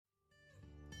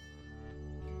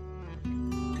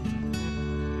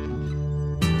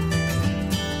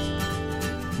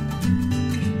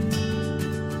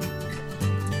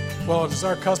Well, it is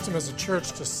our custom as a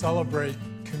church to celebrate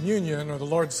communion or the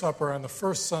Lord's Supper on the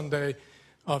first Sunday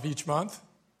of each month.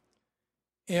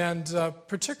 And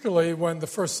particularly when the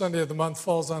first Sunday of the month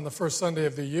falls on the first Sunday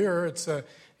of the year, it's an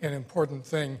important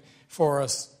thing for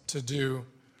us to do.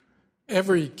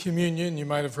 Every communion, you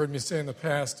might have heard me say in the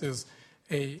past, is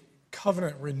a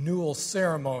covenant renewal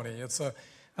ceremony. It's a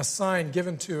sign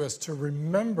given to us to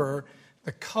remember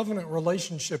the covenant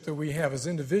relationship that we have as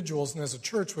individuals and as a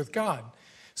church with God.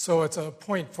 So it's a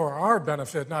point for our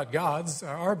benefit, not God's,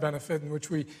 our benefit, in which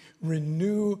we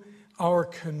renew our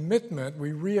commitment,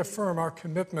 we reaffirm our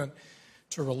commitment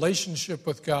to relationship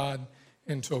with God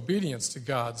and to obedience to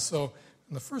God. So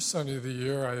on the first Sunday of the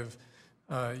year, I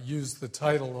have used the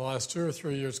title the last 2 or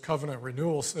 3 years, Covenant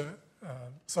Renewal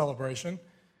Celebration,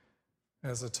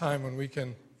 as a time when we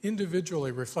can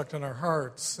individually reflect on our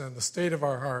hearts and the state of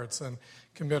our hearts and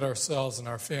commit ourselves and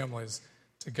our families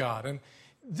to God. And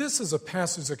this is a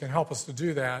passage that can help us to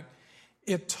do that.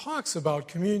 It talks about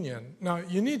communion. Now,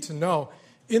 you need to know,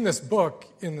 in this book,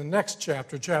 in the next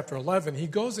chapter, chapter 11, he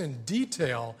goes in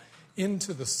detail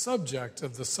into the subject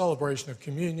of the celebration of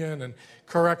communion and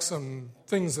corrects some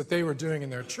things that they were doing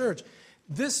in their church.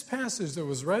 This passage that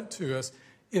was read to us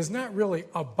is not really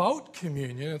about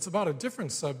communion. It's about a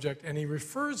different subject, and he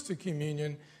refers to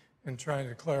communion in trying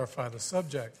to clarify the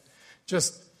subject.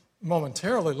 Just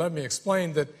momentarily, let me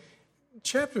explain that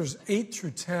chapters 8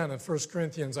 through 10 of 1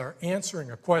 Corinthians are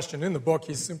answering a question. In the book,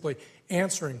 he's simply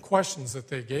answering questions that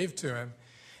they gave to him.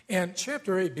 And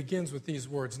chapter 8 begins with these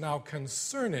words, "Now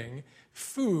concerning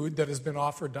food that has been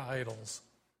offered to idols."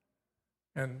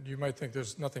 And you might think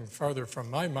there's nothing farther from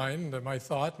my mind, my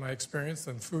thought, my experience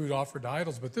than food offered to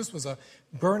idols, but this was a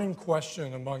burning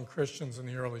question among Christians in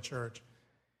the early church.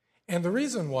 And the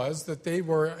reason was that they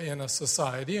were in a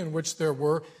society in which there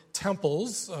were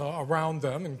temples around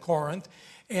them in Corinth,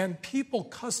 and people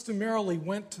customarily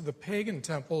went to the pagan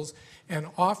temples and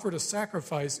offered a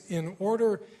sacrifice in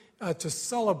order to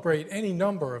celebrate any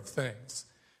number of things.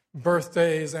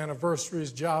 Birthdays,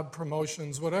 anniversaries, job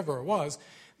promotions, whatever it was.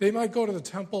 They might go to the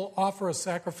temple, offer a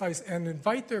sacrifice, and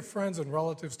invite their friends and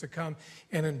relatives to come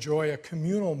and enjoy a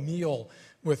communal meal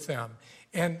with them.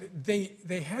 And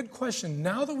they had questioned,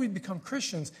 now that we've become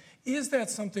Christians, is that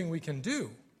something we can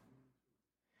do?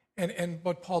 And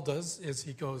what Paul does is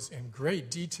he goes in great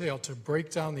detail to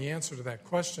break down the answer to that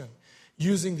question.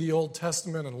 Using the Old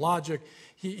Testament and logic,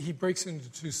 he breaks into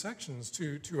two sections,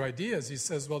 two ideas. He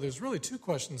says, well, there's really two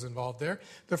questions involved there.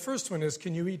 The first one is,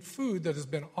 can you eat food that has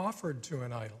been offered to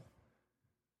an idol?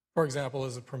 For example,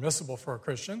 is it permissible for a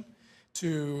Christian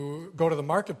to go to the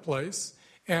marketplace,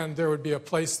 and there would be a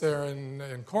place there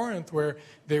in Corinth where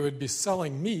they would be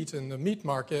selling meat in the meat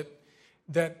market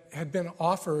that had been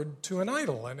offered to an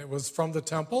idol, and it was from the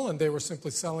temple, and they were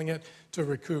simply selling it to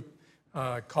recoup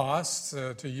costs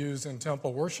to use in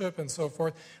temple worship and so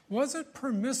forth. Was it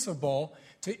permissible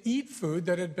to eat food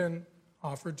that had been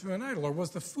offered to an idol, or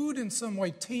was the food in some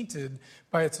way tainted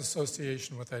by its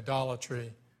association with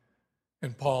idolatry?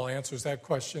 And Paul answers that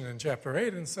question in chapter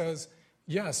 8 and says,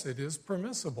 yes, it is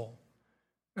permissible.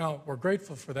 Now, we're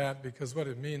grateful for that, because what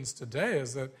it means today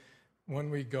is that when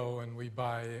we go and we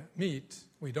buy meat,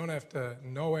 we don't have to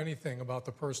know anything about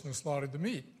the person who slaughtered the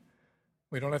meat.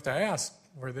 We don't have to ask,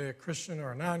 were they a Christian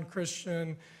or a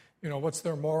non-Christian? What's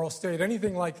their moral state?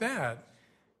 Anything like that.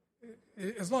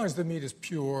 As long as the meat is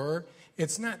pure,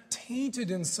 it's not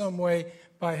tainted in some way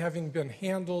by having been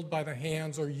handled by the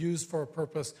hands or used for a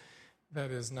purpose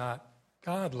that is not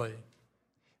godly.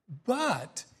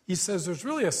 But he says there's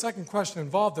really a second question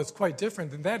involved that's quite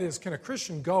different, and that is, can a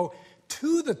Christian go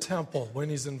to the temple when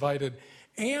he's invited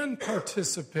and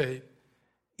participate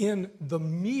in the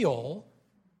meal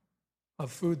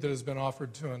of food that has been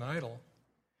offered to an idol?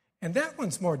 And that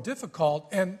one's more difficult,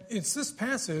 and it's this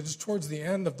passage towards the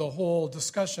end of the whole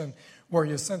discussion where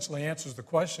he essentially answers the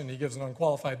question. He gives an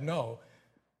unqualified no.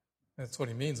 That's what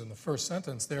he means in the first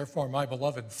sentence. Therefore, my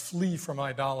beloved, flee from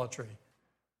idolatry.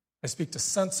 I speak to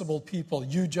sensible people.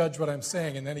 You judge what I'm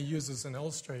saying. And then he uses an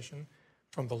illustration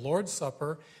from the Lord's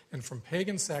Supper and from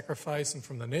pagan sacrifice and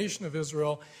from the nation of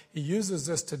Israel. He uses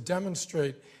this to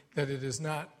demonstrate that it is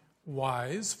not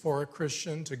wise for a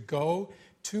Christian to go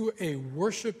to a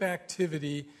worship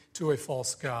activity to a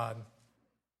false god.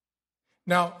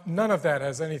 Now, none of that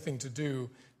has anything to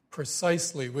do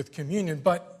precisely with communion,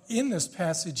 but in this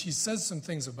passage he says some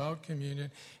things about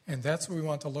communion, and that's what we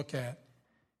want to look at.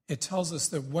 It tells us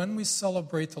that when we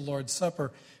celebrate the Lord's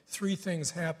Supper, three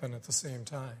things happen at the same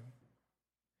time.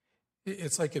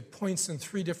 It's like it points in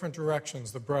three different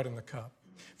directions, the bread and the cup.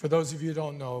 For those of you who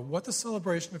don't know, what the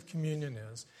celebration of communion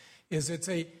is it's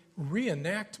a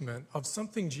reenactment of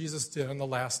something Jesus did on the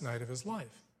last night of his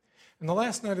life. In the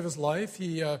last night of his life,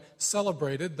 he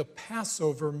celebrated the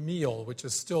Passover meal, which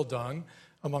is still done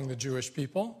among the Jewish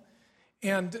people.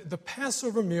 And the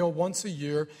Passover meal once a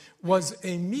year was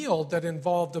a meal that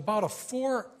involved about a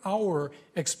 4-hour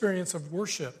experience of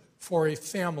worship for a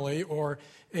family or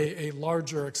a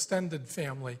larger extended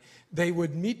family. They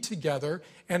would meet together,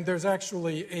 and there's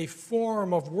actually a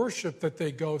form of worship that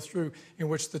they go through in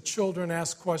which the children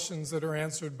ask questions that are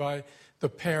answered by the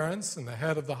parents and the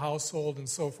head of the household and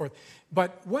so forth.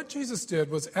 But what Jesus did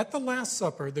was at the Last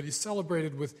Supper that he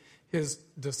celebrated with his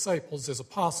disciples, his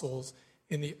apostles,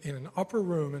 in an upper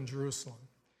room in Jerusalem.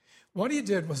 What he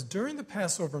did was during the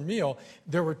Passover meal,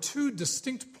 there were 2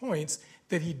 distinct points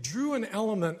that he drew an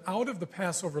element out of the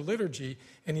Passover liturgy,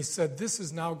 and he said this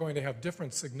is now going to have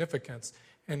different significance.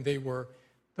 And they were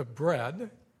the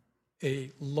bread,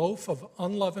 a loaf of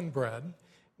unleavened bread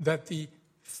that the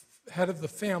head of the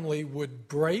family would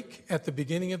break at the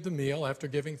beginning of the meal after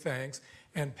giving thanks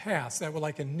and pass. That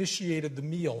would initiated the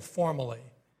meal formally.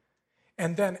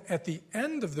 And then at the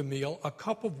end of the meal, a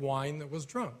cup of wine that was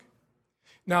drunk.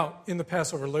 Now, in the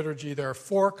Passover liturgy, there are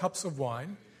 4 cups of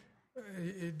wine.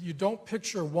 You don't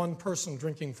picture one person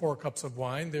drinking 4 cups of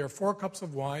wine. There are 4 cups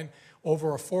of wine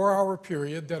over a 4-hour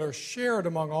period that are shared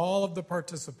among all of the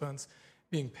participants,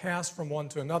 being passed from one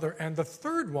to another. And the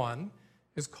third one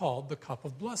is called the cup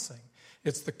of blessing.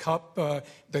 It's the cup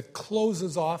that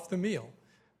closes off the meal.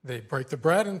 They break the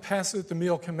bread and pass it. The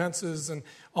meal commences, and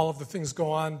all of the things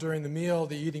go on during the meal,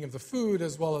 the eating of the food,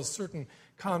 as well as certain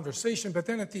conversation. But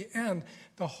then at the end,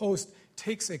 the host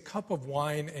takes a cup of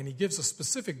wine, and he gives a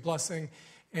specific blessing,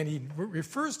 and he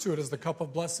refers to it as the cup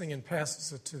of blessing and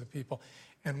passes it to the people.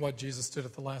 And what Jesus did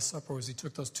at the Last Supper was he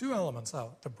took those 2 elements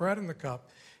out, the bread and the cup,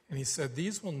 and he said,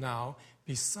 these will now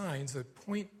be signs that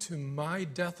point to my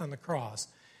death on the cross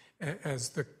as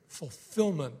the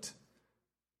fulfillment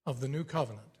of the new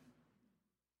covenant.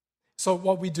 So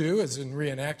what we do is, in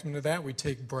reenactment of that, we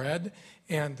take bread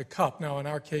and the cup. Now, in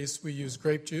our case, we use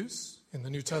grape juice. In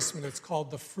the New Testament, it's called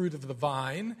the fruit of the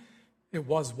vine. It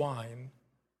was wine.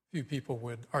 Few people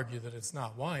would argue that it's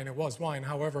not wine. It was wine.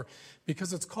 However,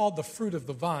 because it's called the fruit of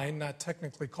the vine, not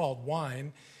technically called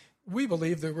wine, we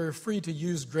believe that we're free to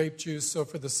use grape juice. So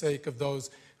for the sake of those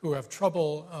who have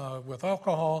trouble with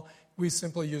alcohol, we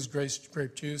simply use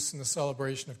grape juice in the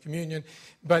celebration of communion.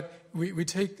 But we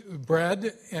take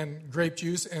bread and grape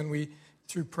juice and we,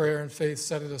 through prayer and faith,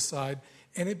 set it aside.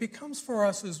 And it becomes for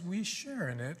us, as we share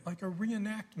in it, like a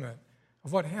reenactment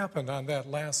of what happened on that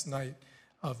last night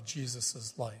of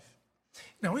Jesus' life.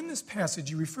 Now, in this passage,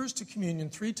 he refers to communion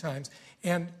 3 times,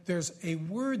 and there's a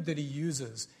word that he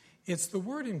uses. It's the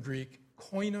word in Greek,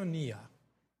 koinonia.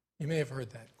 You may have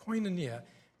heard that. Koinonia.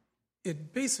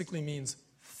 It basically means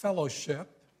fellowship,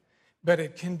 but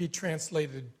it can be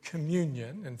translated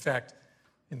communion. In fact,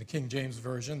 in the King James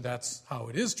Version, that's how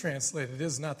it is translated. It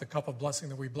is not the cup of blessing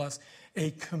that we bless.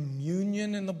 A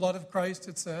communion in the blood of Christ,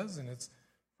 it says, and it's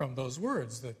from those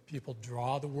words that people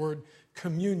draw the word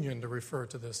communion to refer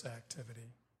to this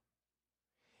activity.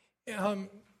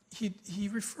 He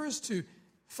refers to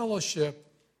fellowship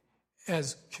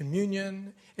as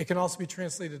communion. It can also be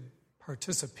translated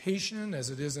participation, as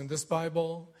it is in this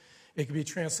Bible. It can be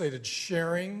translated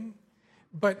sharing.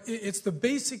 But it's the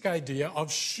basic idea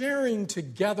of sharing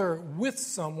together with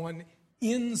someone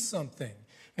in something.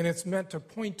 And it's meant to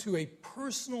point to a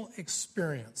personal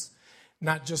experience.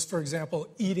 Not just, for example,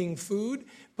 eating food,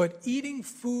 but eating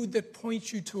food that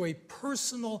points you to a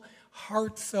personal,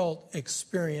 heartfelt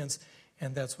experience.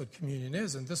 And that's what communion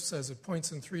is. And this says it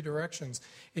points in 3 directions.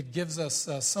 It gives us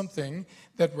something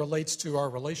that relates to our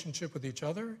relationship with each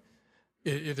other.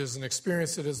 It is an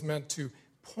experience that is meant to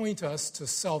point us to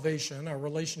salvation, our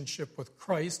relationship with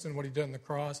Christ and what he did on the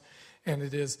cross. And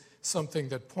it is something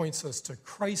that points us to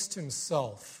Christ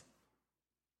himself.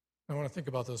 I want to think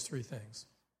about those 3 things.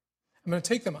 I'm going to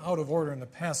take them out of order in the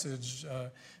passage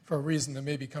for a reason that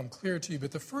may become clear to you.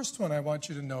 But the first one I want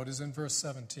you to note is in verse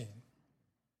 17.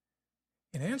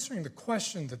 In answering the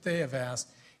question that they have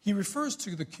asked, he refers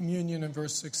to the communion in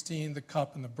verse 16, the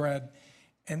cup and the bread.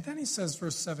 And then he says,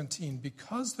 verse 17,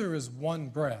 because there is one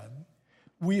bread,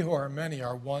 we who are many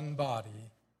are one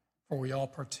body, for we all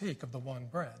partake of the one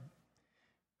bread.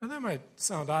 Now that might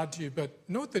sound odd to you, but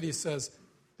note that he says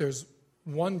there's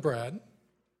one bread,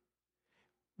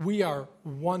 we are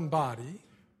one body,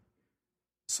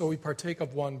 so we partake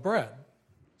of one bread.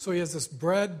 So he has this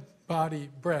bread, body,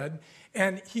 bread,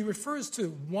 and he refers to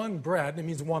one bread, it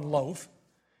means one loaf.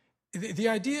 The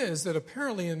idea is that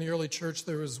apparently in the early church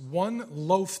there was one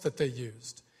loaf that they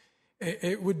used.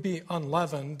 It would be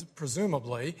unleavened,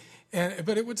 presumably,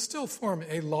 but it would still form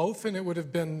a loaf, and it would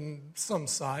have been some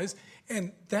size.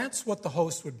 And that's what the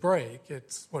host would break.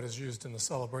 It's what is used in the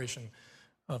celebration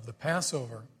of the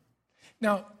Passover.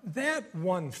 Now, that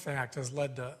one fact has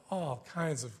led to all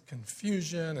kinds of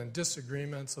confusion and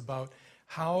disagreements about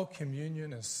how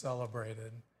communion is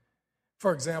celebrated.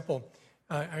 For example,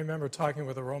 I remember talking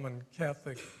with a Roman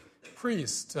Catholic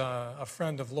priest, a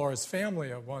friend of Laura's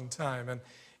family at one time,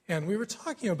 and we were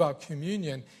talking about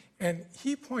communion, and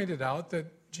he pointed out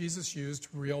that Jesus used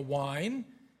real wine,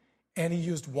 and he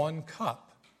used one cup.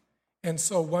 And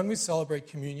so when we celebrate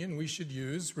communion, we should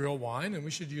use real wine, and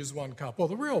we should use one cup. Well,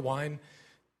 the real wine,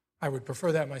 I would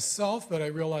prefer that myself, but I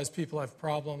realize people have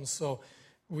problems, so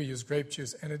we use grape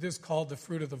juice, and it is called the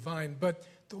fruit of the vine. But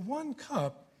the one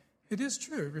cup, it is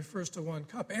true, it refers to one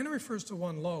cup, and it refers to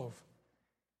one loaf.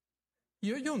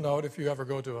 You'll note if you ever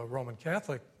go to a Roman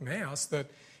Catholic Mass that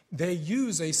they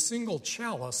use a single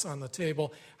chalice on the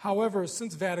table. However,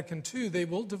 since Vatican II, they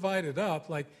will divide it up,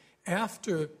 like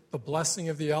after the blessing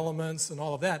of the elements and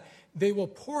all of that, they will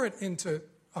pour it into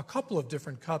a couple of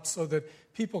different cups so that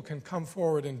people can come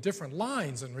forward in different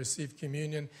lines and receive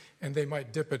communion, and they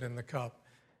might dip it in the cup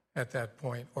at that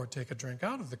point or take a drink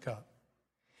out of the cup.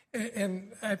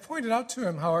 And I pointed out to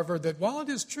him, however, that while it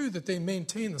is true that they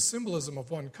maintain the symbolism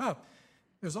of one cup,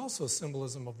 there's also a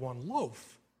symbolism of one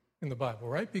loaf in the Bible,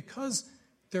 right? Because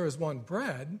there is one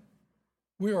bread,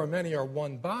 we or many are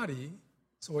one body,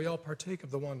 so we all partake of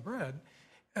the one bread.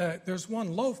 There's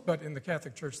one loaf, but in the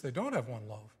Catholic Church, they don't have one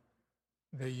loaf.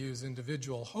 They use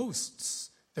individual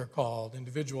hosts, they're called,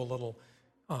 individual little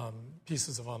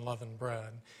pieces of unleavened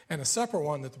bread, and a separate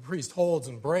one that the priest holds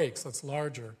and breaks that's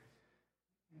larger.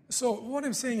 So what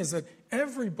I'm saying is that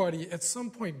everybody at some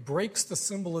point breaks the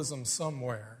symbolism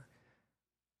somewhere.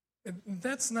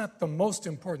 That's not the most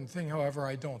important thing, however,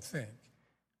 I don't think.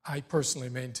 I personally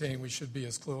maintain we should be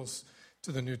as close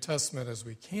to the New Testament as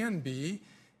we can be.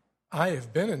 I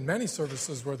have been in many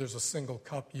services where there's a single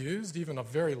cup used, even of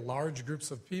very large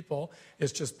groups of people.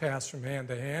 It's just passed from hand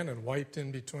to hand and wiped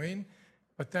in between.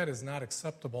 But that is not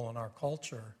acceptable in our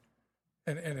culture.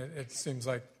 And it seems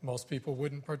like most people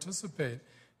wouldn't participate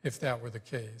if that were the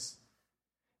case.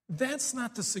 That's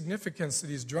not the significance that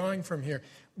he's drawing from here.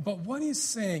 But what he's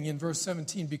saying in verse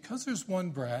 17, because there's one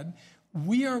bread,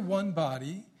 we are one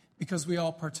body, because we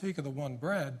all partake of the one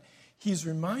bread, he's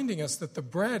reminding us that the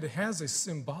bread has a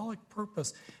symbolic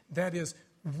purpose. That is,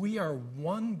 we are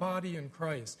one body in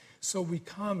Christ. So we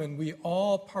come and we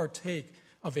all partake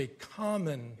of a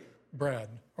common bread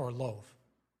or loaf.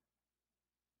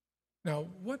 Now,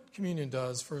 what communion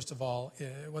does, first of all,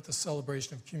 what the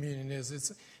celebration of communion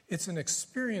is, it's an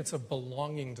experience of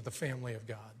belonging to the family of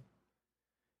God.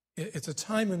 It's a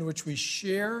time in which we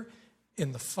share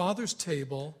in the Father's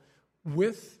table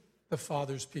with the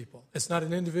Father's people. It's not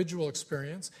an individual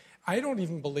experience. I don't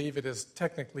even believe it is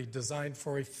technically designed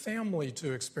for a family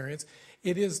to experience.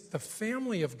 It is the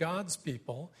family of God's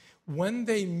people when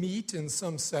they meet in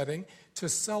some setting to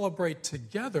celebrate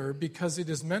together, because it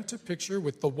is meant to picture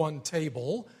with the one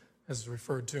table, as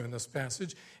referred to in this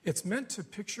passage, it's meant to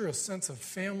picture a sense of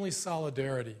family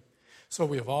solidarity. So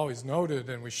we have always noted,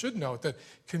 and we should note, that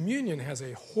communion has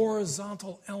a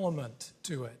horizontal element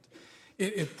to it.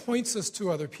 It points us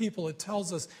to other people. It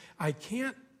tells us, I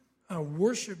can't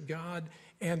worship God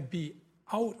and be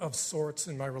out of sorts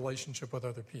in my relationship with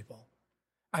other people.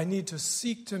 I need to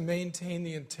seek to maintain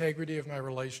the integrity of my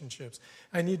relationships.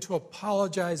 I need to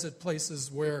apologize at places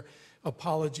where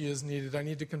apology is needed. I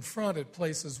need to confront at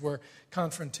places where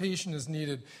confrontation is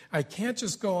needed. I can't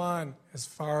just go on as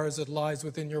far as it lies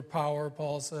within your power,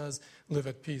 Paul says, live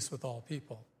at peace with all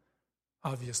people.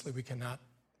 Obviously, we cannot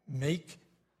make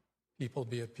people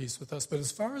be at peace with us, but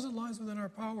as far as it lies within our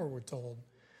power, we're told,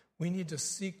 we need to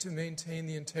seek to maintain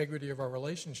the integrity of our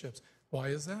relationships. Why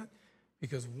is that?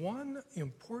 Because one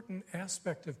important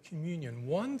aspect of communion,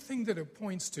 one thing that it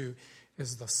points to,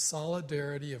 is the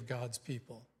solidarity of God's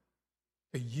people,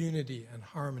 the unity and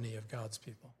harmony of God's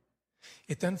people.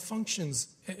 It then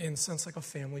functions in a sense like a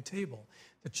family table.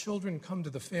 The children come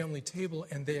to the family table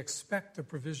and they expect the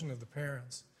provision of the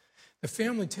parents. The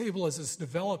family table, as it's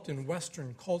developed in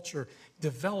Western culture,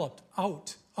 developed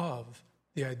out of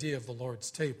the idea of the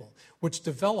Lord's table, which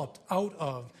developed out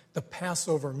of the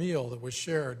Passover meal that was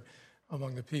shared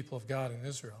among the people of God in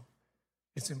Israel.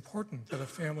 It's important that a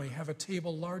family have a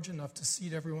table large enough to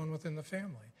seat everyone within the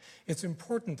family. It's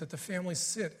important that the family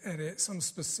sit at some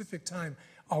specific time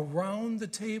around the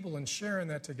table and share in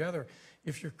that together.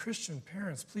 If you're Christian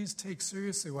parents, please take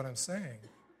seriously what I'm saying.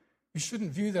 We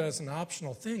shouldn't view that as an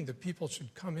optional thing, that people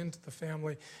should come into the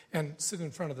family and sit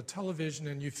in front of the television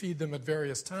and you feed them at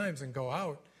various times and go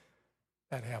out.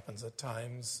 That happens at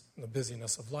times in the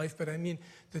busyness of life. But I mean,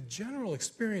 the general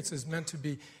experience is meant to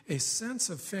be a sense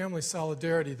of family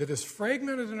solidarity that is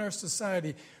fragmented in our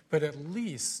society, but at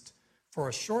least for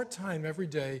a short time every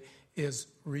day is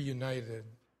reunited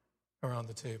around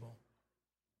the table.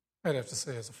 I'd have to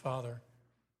say, as a father,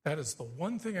 that is the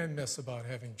one thing I miss about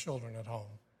having children at home.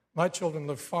 My children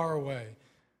live far away.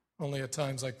 Only at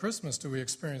times like Christmas do we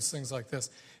experience things like this.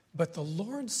 But the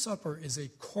Lord's Supper is a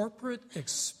corporate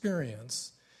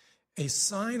experience, a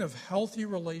sign of healthy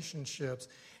relationships,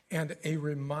 and a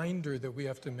reminder that we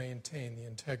have to maintain the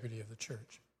integrity of the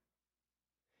church.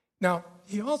 Now,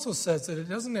 he also says that it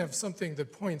doesn't have something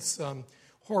that points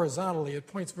horizontally, it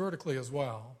points vertically as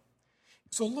well.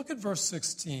 So look at verse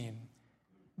 16.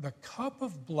 The cup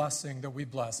of blessing that we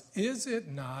bless, is it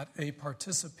not a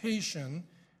participation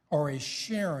or a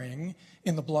sharing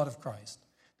in the blood of Christ?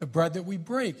 The bread that we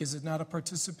break, is it not a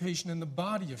participation in the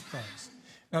body of Christ?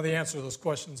 Now, the answer to those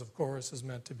questions, of course, is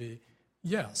meant to be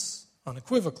yes,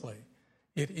 unequivocally.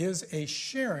 It is a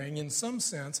sharing, in some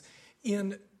sense,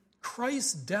 in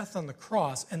Christ's death on the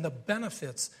cross and the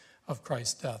benefits of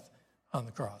Christ's death on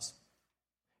the cross.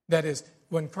 That is,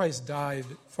 when Christ died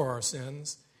for our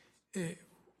sins,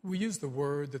 we use the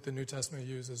word that the New Testament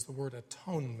uses, the word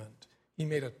atonement. He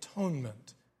made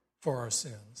atonement for our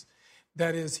sins.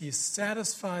 That is, he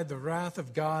satisfied the wrath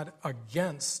of God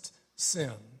against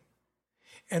sin.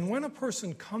 And when a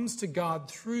person comes to God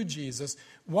through Jesus,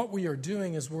 what we are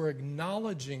doing is we're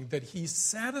acknowledging that he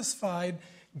satisfied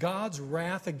God's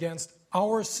wrath against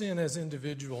our sin as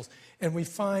individuals. And we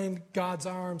find God's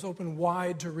arms open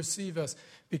wide to receive us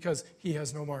because he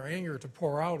has no more anger to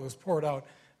pour out. It was poured out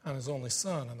on his only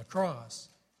Son on the cross.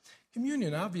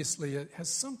 Communion, obviously, has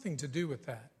something to do with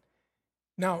that.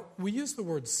 Now, we use the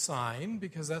word sign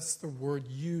because that's the word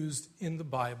used in the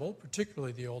Bible,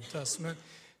 particularly the Old Testament,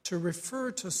 to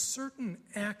refer to certain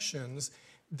actions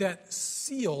that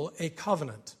seal a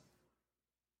covenant.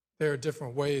 There are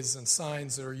different ways and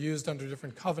signs that are used under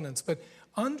different covenants, but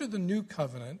under the new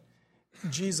covenant,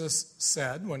 Jesus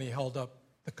said when he held up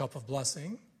the cup of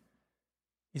blessing,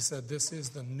 he said, "This is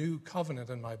the new covenant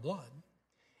in my blood."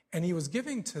 And he was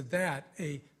giving to that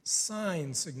a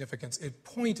sign significance. It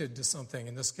pointed to something,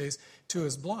 in this case, to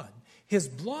his blood. His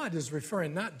blood is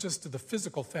referring not just to the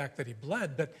physical fact that he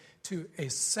bled, but to a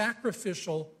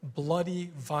sacrificial,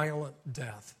 bloody, violent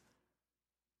death.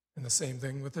 And the same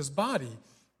thing with his body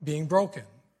being broken.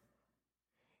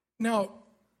 Now,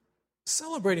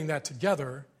 celebrating that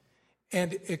together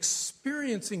and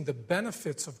experiencing the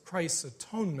benefits of Christ's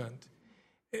atonement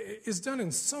is done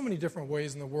in so many different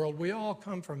ways in the world. We all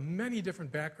come from many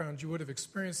different backgrounds. You would have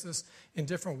experienced this in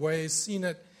different ways, seen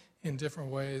it in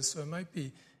different ways, so it might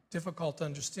be difficult to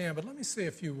understand, but let me say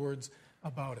a few words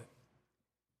about it.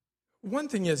 One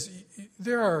thing is,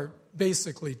 there are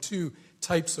basically two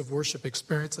types of worship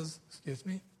experiences.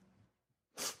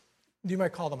 You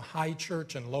might call them high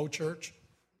church and low church.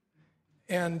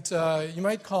 And you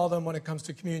might call them, when it comes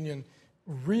to communion,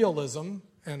 realism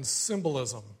and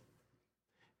symbolism.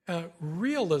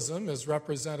 Realism is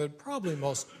represented probably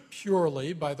most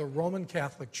purely by the Roman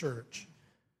Catholic Church.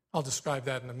 I'll describe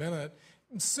that in a minute.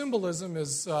 Symbolism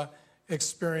is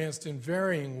experienced in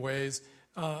varying ways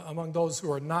among those who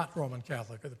are not Roman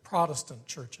Catholic, or the Protestant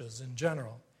churches in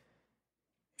general.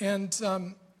 And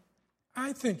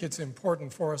I think it's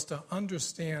important for us to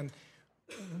understand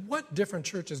what different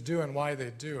churches do and why they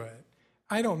do it.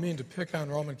 I don't mean to pick on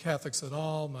Roman Catholics at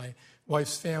all. My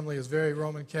wife's family is very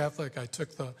Roman Catholic. I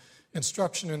took the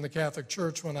instruction in the Catholic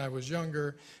Church when I was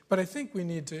younger. But I think we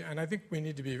need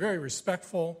to be very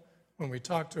respectful when we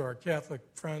talk to our Catholic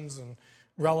friends and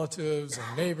relatives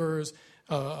and neighbors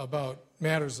about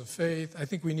matters of faith. I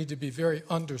think we need to be very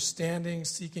understanding,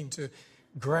 seeking to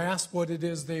grasp what it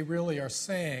is they really are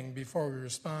saying before we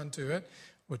respond to it,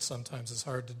 which sometimes is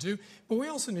hard to do. But we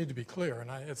also need to be clear,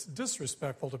 and it's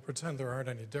disrespectful to pretend there aren't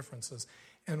any differences.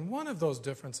 And one of those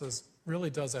differences really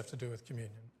does have to do with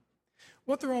communion.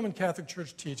 What the Roman Catholic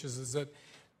Church teaches is that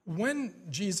when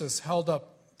Jesus held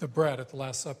up the bread at the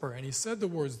Last Supper and he said the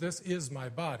words, "This is my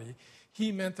body,"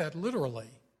 he meant that literally.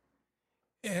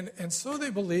 And so they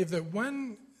believe that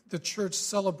when the church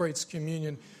celebrates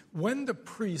communion, when the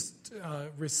priest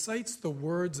recites the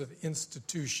words of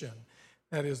institution,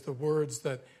 that is, the words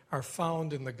that are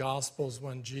found in the Gospels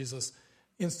when Jesus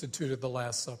instituted the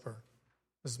Last Supper,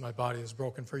 "This is my body is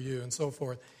broken for you," and so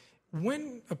forth.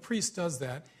 When a priest does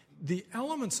that, the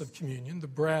elements of communion, the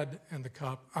bread and the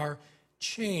cup, are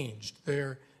changed.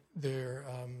 They're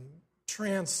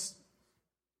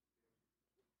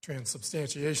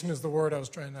Transubstantiation is the word. I was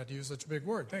trying not to use such a big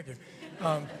word. Thank you.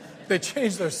 They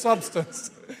change their substance.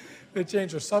 They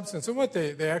change their substance. And what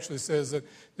they actually say is that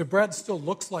the bread still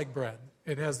looks like bread.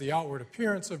 It has the outward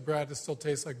appearance of bread. It still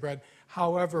tastes like bread.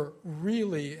 However,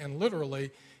 really and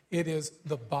literally, it is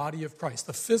the body of Christ,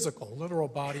 the physical, literal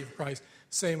body of Christ.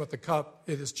 Same with the cup.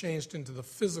 It is changed into the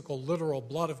physical, literal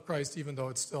blood of Christ, even though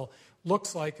it still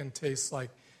looks like and tastes like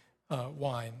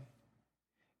wine.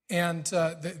 And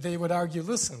they would argue,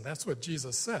 listen, that's what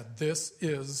Jesus said. This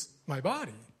is my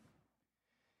body.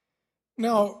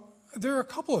 Now, there are a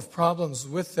couple of problems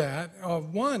with that.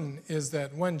 One is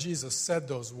that when Jesus said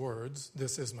those words,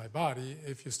 this is my body,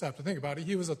 if you stop to think about it,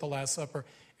 he was at the Last Supper,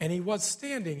 and he was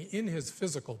standing in his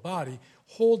physical body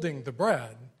holding the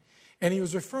bread, and he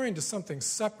was referring to something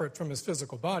separate from his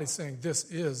physical body, saying,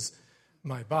 this is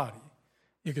my body.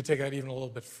 You could take that even a little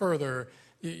bit further.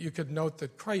 You could note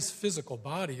that Christ's physical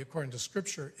body, according to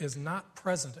Scripture, is not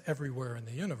present everywhere in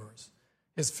the universe.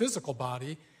 His physical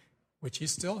body, which he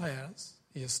still has,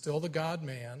 he is still the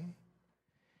God-man,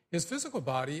 his physical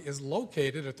body is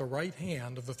located at the right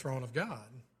hand of the throne of God.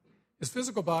 His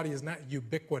physical body is not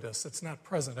ubiquitous. It's not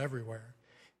present everywhere.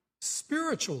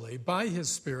 Spiritually, by his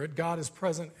Spirit, God is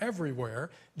present everywhere.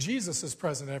 Jesus is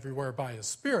present everywhere by his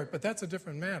Spirit, but that's a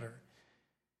different matter.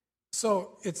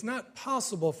 So it's not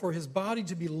possible for his body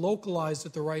to be localized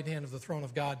at the right hand of the throne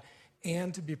of God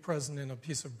and to be present in a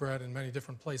piece of bread in many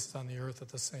different places on the earth at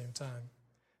the same time.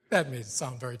 That may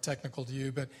sound very technical to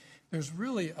you, but there's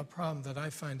really a problem that I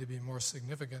find to be more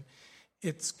significant.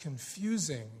 It's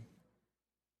confusing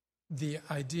the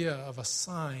idea of a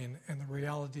sign and the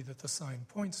reality that the sign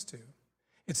points to.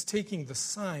 It's taking the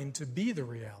sign to be the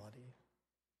reality.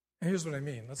 And here's what I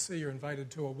mean. Let's say you're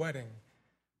invited to a wedding.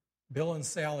 Bill and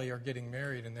Sally are getting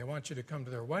married, and they want you to come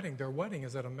to their wedding. Their wedding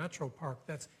is at a metro park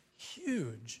that's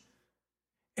huge.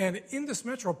 And in this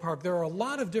metro park, there are a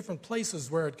lot of different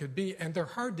places where it could be, and they're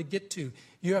hard to get to.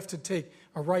 You have to take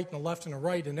a right and a left and a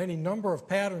right in any number of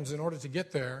patterns in order to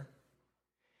get there.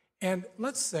 And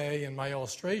let's say, in my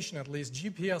illustration at least,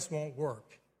 GPS won't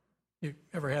work. You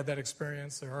ever had that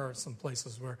experience? There are some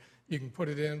places where you can put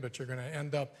it in, but you're going to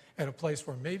end up at a place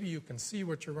where maybe you can see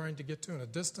what you're trying to get to in a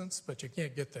distance, but you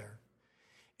can't get there.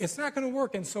 It's not going to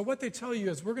work. And so what they tell you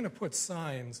is we're going to put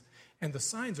signs, and the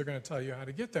signs are going to tell you how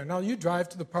to get there. Now, you drive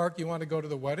to the park, you want to go to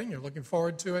the wedding, you're looking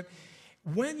forward to it.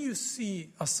 When you see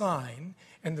a sign,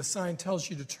 and the sign tells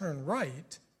you to turn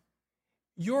right,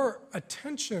 your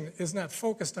attention is not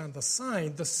focused on the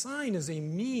sign. The sign is a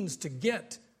means to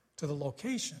get to the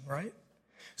location, right?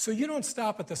 So you don't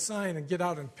stop at the sign and get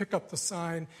out and pick up the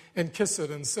sign and kiss it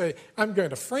and say, I'm going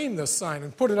to frame this sign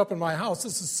and put it up in my house.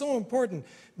 This is so important.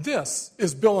 This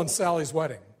is Bill and Sally's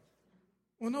wedding.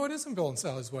 Well, no, it isn't Bill and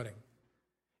Sally's wedding.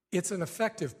 It's an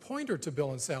effective pointer to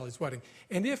Bill and Sally's wedding.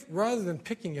 And if, rather than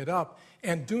picking it up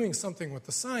and doing something with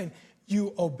the sign,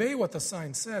 you obey what the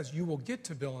sign says, you will get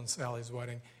to Bill and Sally's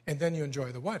wedding, and then you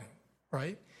enjoy the wedding,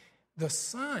 right? The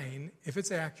sign, if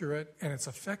it's accurate and it's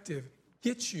effective,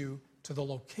 gets you to the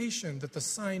location that the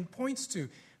sign points to,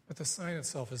 but the sign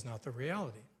itself is not the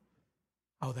reality.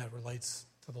 How that relates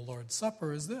to the Lord's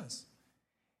Supper is this.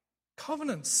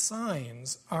 Covenant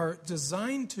signs are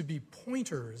designed to be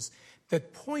pointers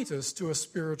that point us to a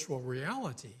spiritual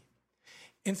reality.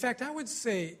 In fact, I would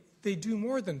say they do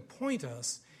more than point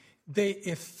us. They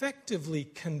effectively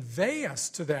convey us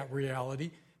to that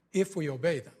reality if we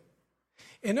obey them.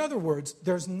 In other words,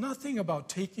 there's nothing about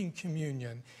taking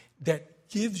communion that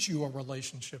gives you a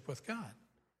relationship with God.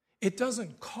 It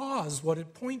doesn't cause what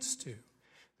it points to.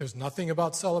 There's nothing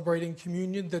about celebrating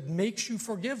communion that makes you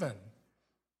forgiven.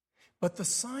 But the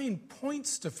sign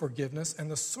points to forgiveness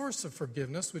and the source of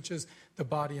forgiveness, which is the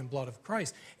body and blood of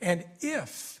Christ. And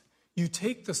if you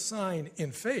take the sign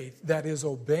in faith, that is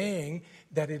obeying,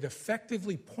 that it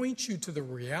effectively points you to the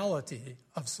reality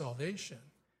of salvation,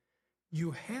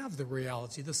 you have the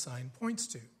reality the sign points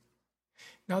to.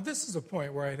 Now, this is a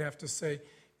point where I'd have to say,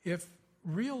 if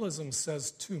realism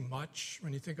says too much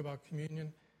when you think about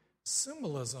communion,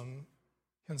 symbolism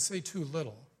can say too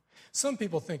little. Some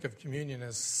people think of communion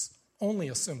as only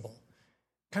a symbol,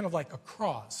 kind of like a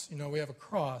cross. You know, we have a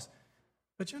cross,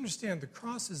 but you understand the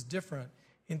cross is different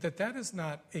in that that is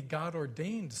not a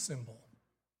God-ordained symbol.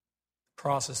 The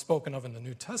cross is spoken of in the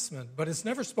New Testament, but it's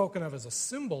never spoken of as a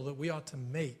symbol that we ought to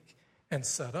make and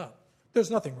set up.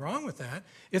 There's nothing wrong with that.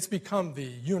 It's become the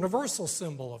universal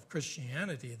symbol of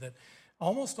Christianity that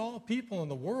almost all people in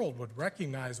the world would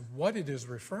recognize what it is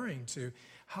referring to.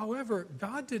 However,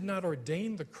 God did not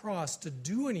ordain the cross to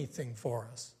do anything for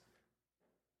us.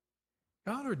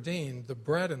 God ordained the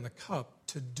bread and the cup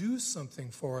to do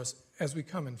something for us as we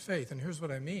come in faith. And here's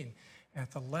what I mean.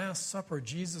 At the Last Supper,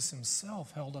 Jesus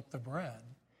himself held up the bread,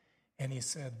 and he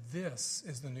said, this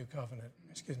is the new covenant.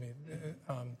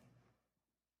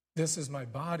 This is my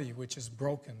body, which is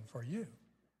broken for you.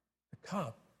 The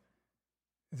cup,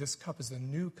 this cup is the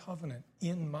new covenant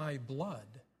in my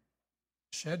blood,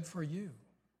 shed for you.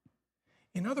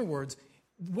 In other words,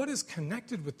 what is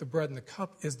connected with the bread and the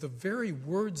cup is the very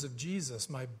words of Jesus,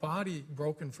 my body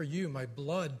broken for you, my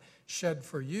blood shed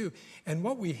for you. And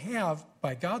what we have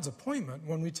by God's appointment,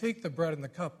 when we take the bread and the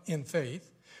cup in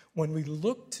faith, when we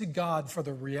look to God for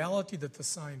the reality that the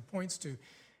sign points to,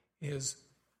 is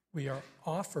we are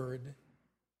offered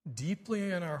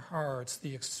deeply in our hearts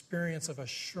the experience of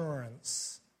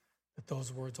assurance that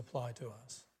those words apply to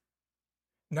us.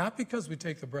 Not because we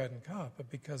take the bread and cup, but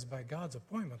because by God's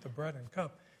appointment, the bread and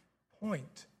cup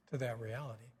point to that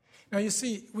reality. Now, you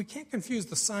see, we can't confuse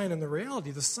the sign and the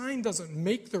reality. The sign doesn't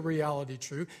make the reality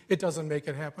true. It doesn't make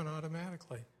it happen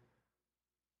automatically.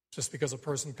 Just because a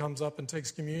person comes up and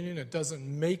takes communion, it doesn't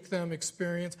make them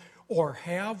experience or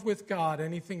have with God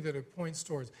anything that it points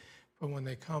towards. But when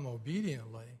they come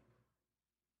obediently,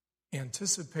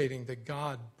 anticipating that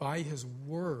God, by his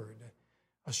word,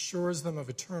 assures them of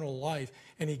eternal life,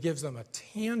 and he gives them a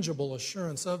tangible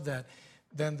assurance of that,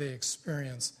 then they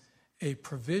experience a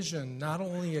provision not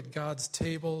only at God's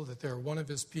table, that they're one of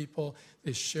his people,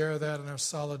 they share that in our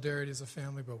solidarity as a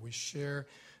family, but we share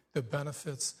the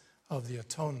benefits of the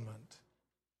atonement.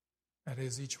 That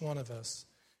is, each one of us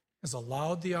is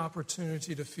allowed the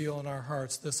opportunity to feel in our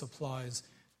hearts, this applies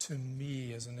to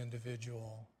me as an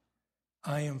individual.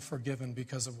 I am forgiven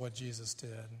because of what Jesus did.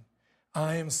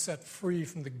 I am set free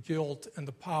from the guilt and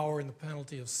the power and the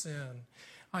penalty of sin.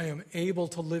 I am able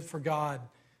to live for God,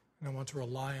 and I want to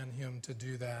rely on him to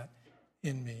do that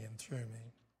in me and through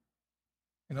me.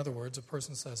 In other words, a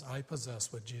person says, I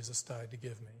possess what Jesus died to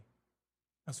give me.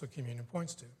 That's what communion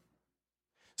points to.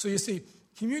 So you see,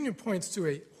 communion points to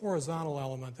a horizontal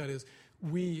element, that is,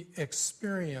 we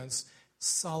experience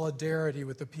solidarity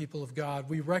with the people of God.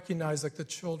 We recognize, like the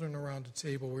children around a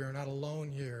table, we are not alone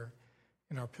here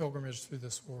in our pilgrimage through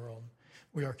this world.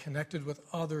 We are connected with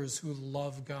others who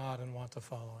love God and want to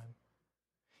follow him.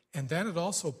 And then it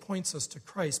also points us to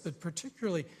Christ, but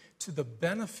particularly to the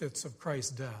benefits of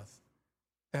Christ's death.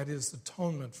 That is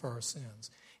atonement for our sins.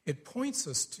 It points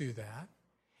us to that,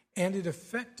 and it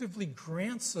effectively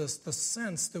grants us the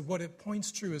sense that what it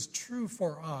points to is true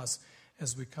for us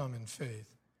as we come in faith,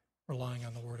 relying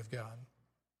on the Word of God.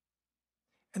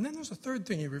 And then there's a third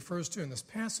thing he refers to in this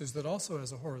passage that also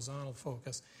has a horizontal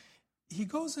focus. He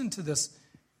goes into this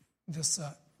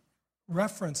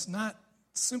reference not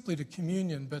simply to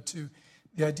communion, but to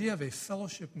the idea of a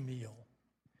fellowship meal.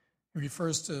 He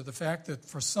refers to the fact that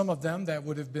for some of them that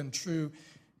would have been true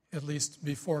at least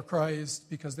before Christ,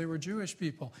 because they were Jewish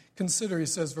people. Consider, he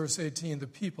says, verse 18, the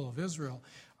people of Israel.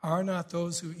 Are not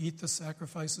those who eat the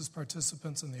sacrifices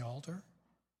participants in the altar?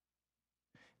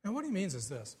 Now, what he means is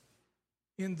this.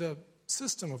 In the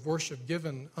system of worship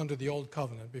given under the Old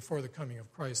Covenant before the coming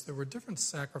of Christ, there were different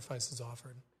sacrifices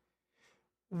offered.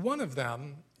 One of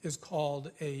them is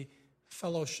called a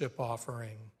fellowship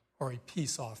offering, or a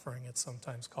peace offering, it's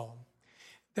sometimes called.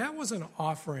 That was an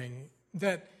offering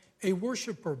that a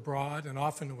worshiper brought, and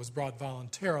often it was brought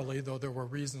voluntarily, though there were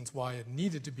reasons why it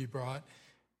needed to be brought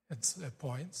at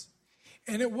points.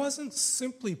 And it wasn't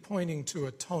simply pointing to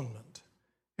atonement.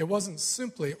 It wasn't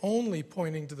simply only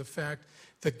pointing to the fact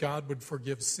that God would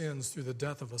forgive sins through the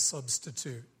death of a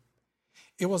substitute.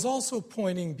 It was also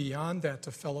pointing beyond that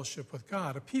to fellowship with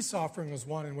God. A peace offering was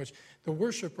one in which the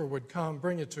worshiper would come,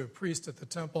 bring it to a priest at the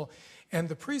temple, and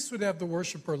the priest would have the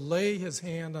worshiper lay his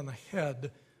hand on the head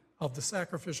of the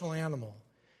sacrificial animal.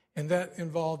 And that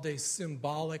involved a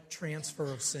symbolic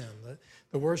transfer of sin.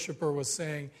 The worshiper was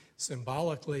saying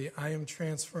symbolically, I am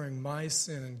transferring my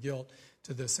sin and guilt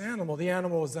to this animal. The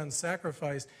animal was then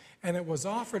sacrificed, and it was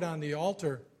offered on the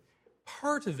altar.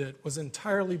 Part of it was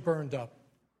entirely burned up.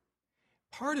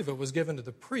 Part of it was given to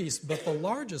the priest, but the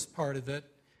largest part of it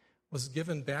was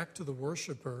given back to the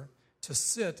worshiper to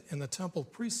sit in the temple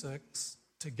precincts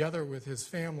together with his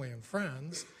family and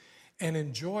friends and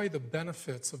enjoy the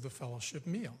benefits of the fellowship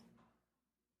meal.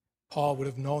 Paul would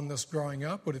have known this growing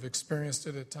up, would have experienced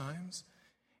it at times.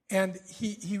 And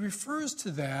he refers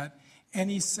to that,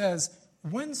 and he says,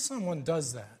 when someone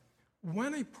does that,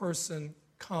 when a person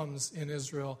comes in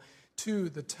Israel to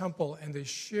the temple and they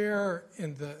share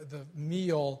in the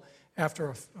meal after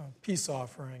a peace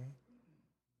offering,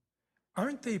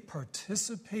 aren't they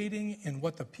participating in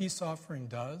what the peace offering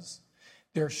does?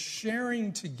 They're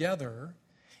sharing together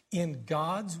in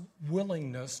God's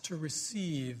willingness to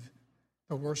receive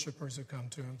the worshipers who come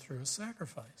to him through his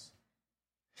sacrifice.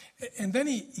 And then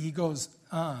he goes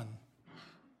on,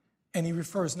 and he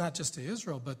refers not just to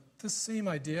Israel, but this same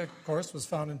idea, of course, was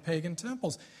found in pagan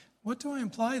temples. What do I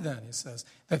imply then, he says?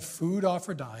 That food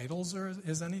offered to idols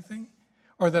is anything?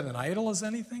 Or that an idol is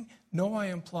anything? No, I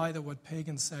imply that what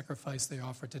pagans sacrifice they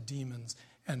offer to demons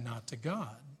and not to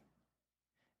God.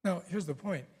 Now, here's the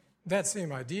point. That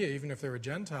same idea, even if they were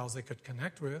Gentiles, they could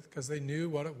connect with because they knew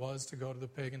what it was to go to the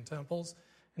pagan temples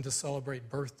and to celebrate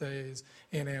birthdays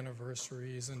and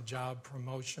anniversaries and job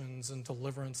promotions and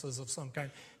deliverances of some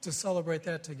kind, to celebrate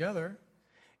that together.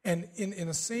 And in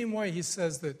the same way, he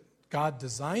says that God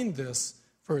designed this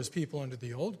for his people under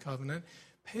the Old Covenant.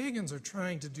 Pagans are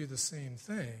trying to do the same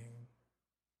thing.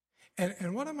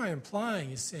 And what am I implying?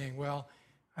 He's saying, well,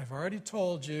 I've already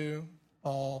told you,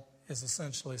 Paul is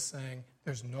essentially saying,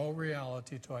 there's no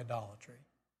reality to idolatry.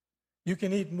 You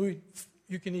can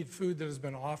eat food that has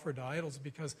been offered to idols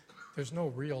because there's no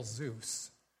real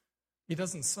Zeus. He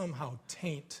doesn't somehow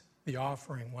taint the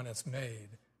offering when it's made,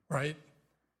 right?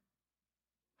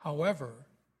 However,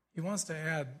 he wants to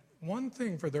add one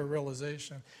thing for their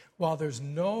realization. While there's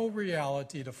no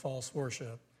reality to false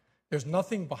worship, there's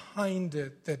nothing behind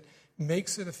it that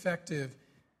makes it effective,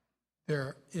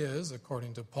 there is,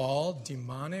 according to Paul,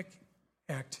 demonic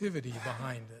activity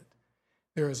behind it.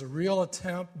 There is a real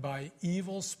attempt by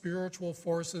evil spiritual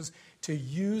forces to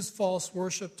use false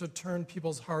worship to turn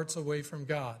people's hearts away from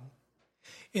God.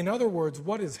 In other words,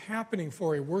 what is happening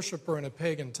for a worshiper in a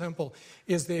pagan temple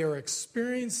is they are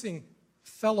experiencing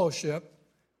fellowship,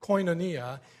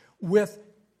 koinonia, with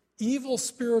evil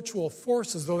spiritual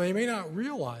forces, though they may not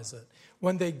realize it,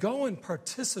 when they go and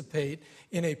participate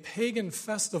in a pagan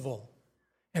festival.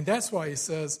 And that's why he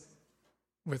says,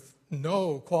 with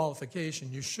no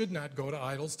qualification, you should not go to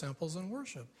idols, temples, and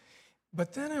worship.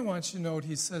 But then I want you to note,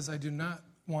 he says, I do not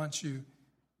want you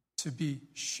to be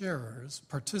sharers,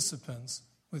 participants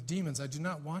with demons. I do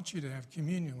not want you to have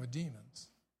communion with demons.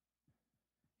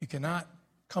 You cannot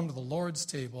come to the Lord's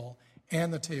table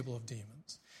and the table of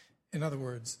demons. In other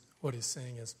words, what he's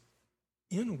saying is,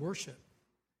 in worship,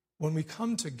 when we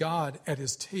come to God at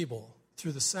his table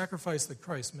through the sacrifice that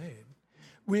Christ made,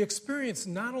 we experience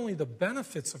not only the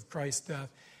benefits of Christ's death,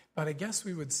 but I guess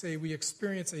we would say we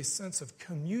experience a sense of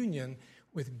communion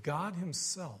with God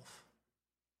himself,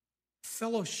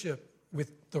 fellowship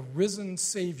with the risen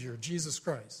Savior, Jesus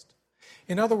Christ.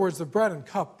 In other words, the bread and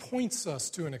cup points us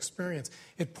to an experience.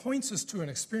 It points us to an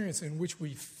experience in which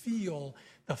we feel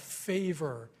the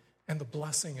favor and the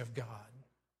blessing of God.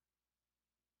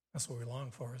 That's what we long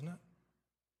for, isn't it?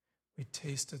 We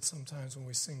taste it sometimes when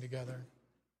we sing together.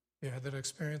 You had that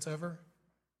experience ever?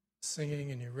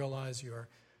 Singing and you realize you are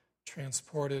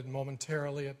transported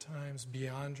momentarily at times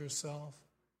beyond yourself.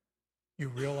 You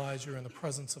realize you're in the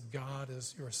presence of God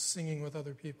as you're singing with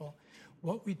other people.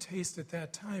 What we taste at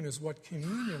that time is what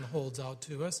communion holds out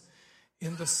to us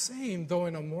in the same, though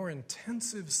in a more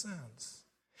intensive sense.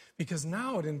 Because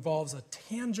now it involves a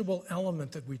tangible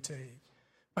element that we take.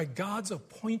 By God's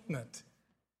appointment,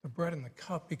 the bread and the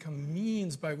cup become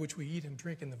means by which we eat and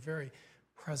drink in the very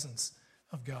presence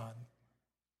of God.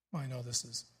 Well, I know this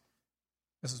is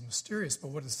mysterious, but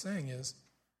what it's saying is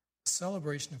the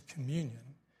celebration of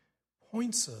communion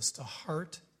points us to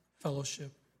heart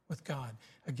fellowship with God.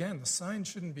 Again, the sign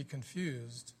shouldn't be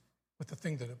confused with the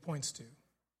thing that it points to.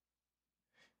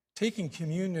 Taking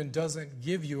communion doesn't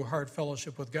give you heart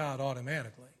fellowship with God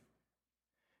automatically.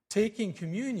 Taking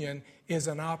communion is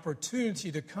an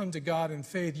opportunity to come to God in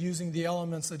faith using the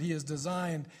elements that he has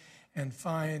designed and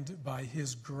find by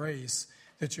his grace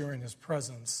that you're in his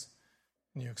presence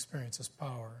and you experience his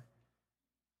power.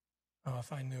 Oh,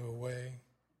 if I knew a way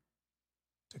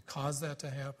to cause that to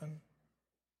happen,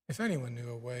 if anyone knew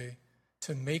a way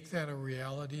to make that a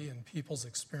reality in people's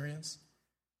experience,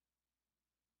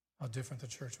 how different the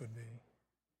church would be.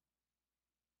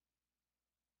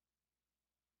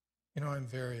 You know, I'm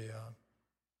very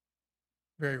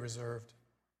reserved.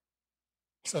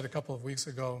 I said a couple of weeks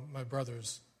ago, my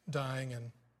brother's dying,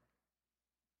 and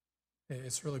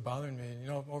it's really bothering me. You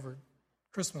know, over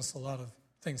Christmas, a lot of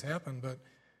things happened, but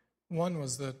one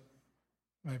was that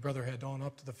my brother had owned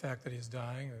up to the fact that he's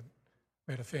dying.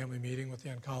 We had a family meeting with the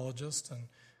oncologist,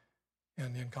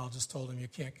 and the oncologist told him, you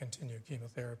can't continue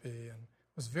chemotherapy. And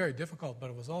it was very difficult, but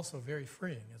it was also very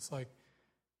freeing. It's like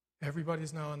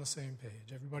everybody's now on the same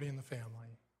page, everybody in the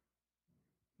family.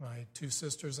 My two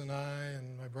sisters and I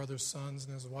and my brother's sons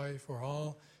and his wife, we're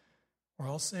all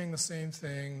saying the same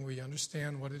thing. We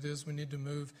understand what it is we need to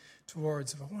move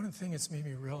towards. But one of the things that's made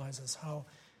me realize is how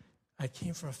I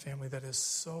came from a family that is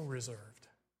so reserved.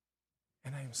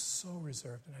 And I am so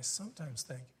reserved. And I sometimes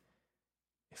think,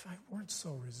 if I weren't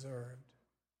so reserved,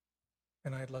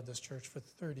 and I had led this church for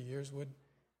 30 years, would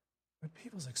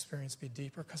people's experience be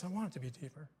deeper? Because I want it to be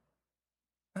deeper.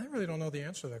 I really don't know the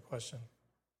answer to that question.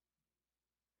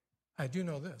 I do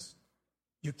know this.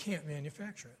 You can't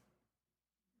manufacture it.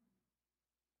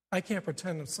 I can't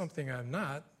pretend I'm something I'm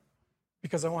not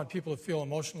because I want people to feel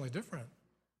emotionally different.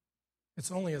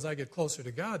 It's only as I get closer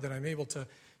to God that I'm able to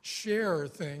share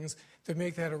things that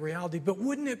make that a reality. But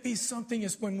wouldn't it be something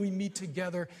as when we meet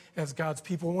together as God's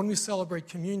people, when we celebrate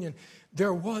communion,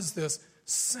 there was this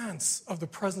sense of the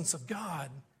presence of God,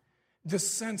 this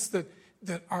sense that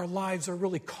our lives are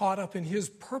really caught up in His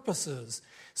purposes,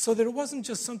 so that it wasn't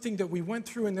just something that we went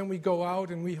through and then we go out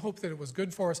and we hope that it was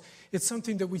good for us. It's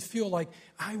something that we feel like,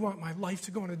 I want my life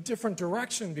to go in a different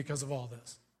direction because of all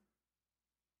this.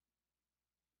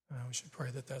 We should pray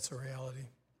that that's a reality.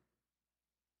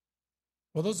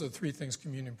 Well, those are the three things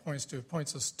communion points to. It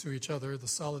points us to each other, the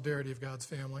solidarity of God's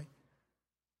family.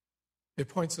 It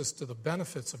points us to the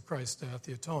benefits of Christ's death,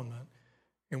 the atonement,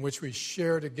 in which we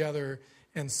share together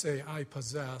and say, I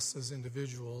possess, as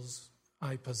individuals,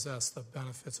 I possess the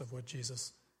benefits of what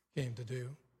Jesus came to do.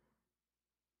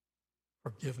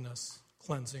 Forgiveness,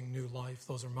 cleansing, new life,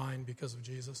 those are mine because of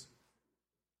Jesus.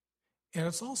 And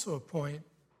it's also a point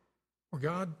where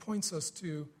God points us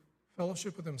to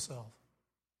fellowship with Himself.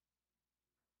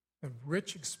 A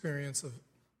rich experience of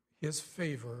His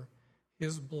favor,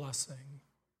 His blessing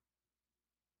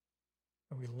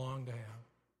that we long to have.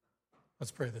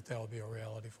 Let's pray that will be a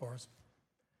reality for us.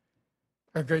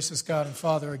 Our gracious God and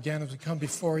Father, again, as we come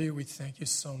before You, we thank You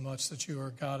so much that You are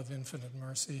a God of infinite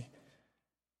mercy.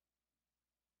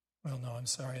 Well, no, I'm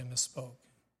sorry, I misspoke.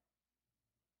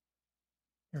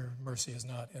 Your mercy is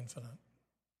not infinite,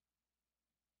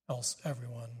 else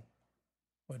everyone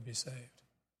would be saved.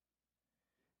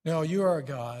 No, You are a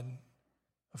God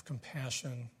of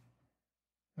compassion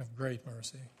and of great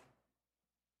mercy.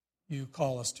 You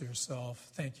call us to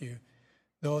Yourself. Thank You.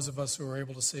 Those of us who are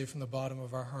able to say from the bottom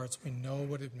of our hearts, we know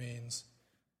what it means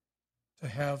to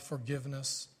have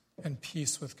forgiveness and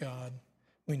peace with God.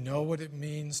 We know what it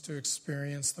means to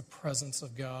experience the presence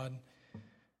of God.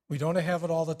 We don't have it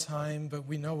all the time, but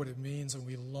we know what it means, and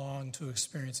we long to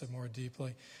experience it more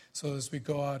deeply. So as we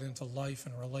go out into life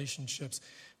and relationships,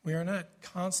 we are not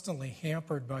constantly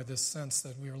hampered by this sense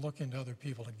that we are looking to other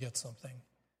people to get something.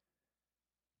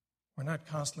 We're not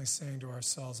constantly saying to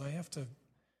ourselves, I have to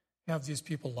have these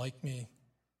people like me,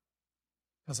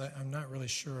 because I'm not really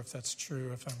sure if that's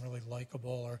true, if I'm really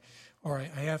likable, or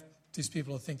I have these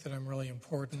people to think that I'm really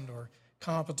important or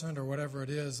competent or whatever it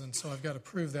is, and so I've got to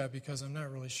prove that because I'm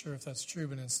not really sure if that's true.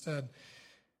 But instead,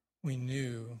 we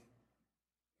knew,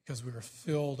 because we were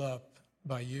filled up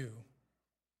by You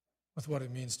with what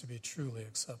it means to be truly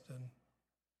accepted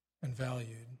and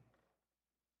valued.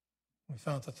 We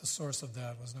found that the source of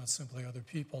that was not simply other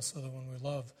people, so that when we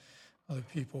love other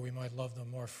people, we might love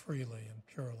them more freely and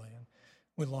purely. And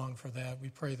we long for that. We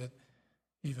pray that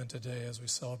even today, as we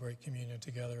celebrate communion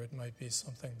together, it might be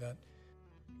something that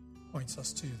points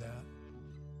us to that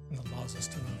and allows us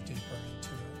to move deeper into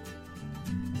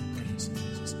it. Praise in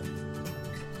Jesus' name.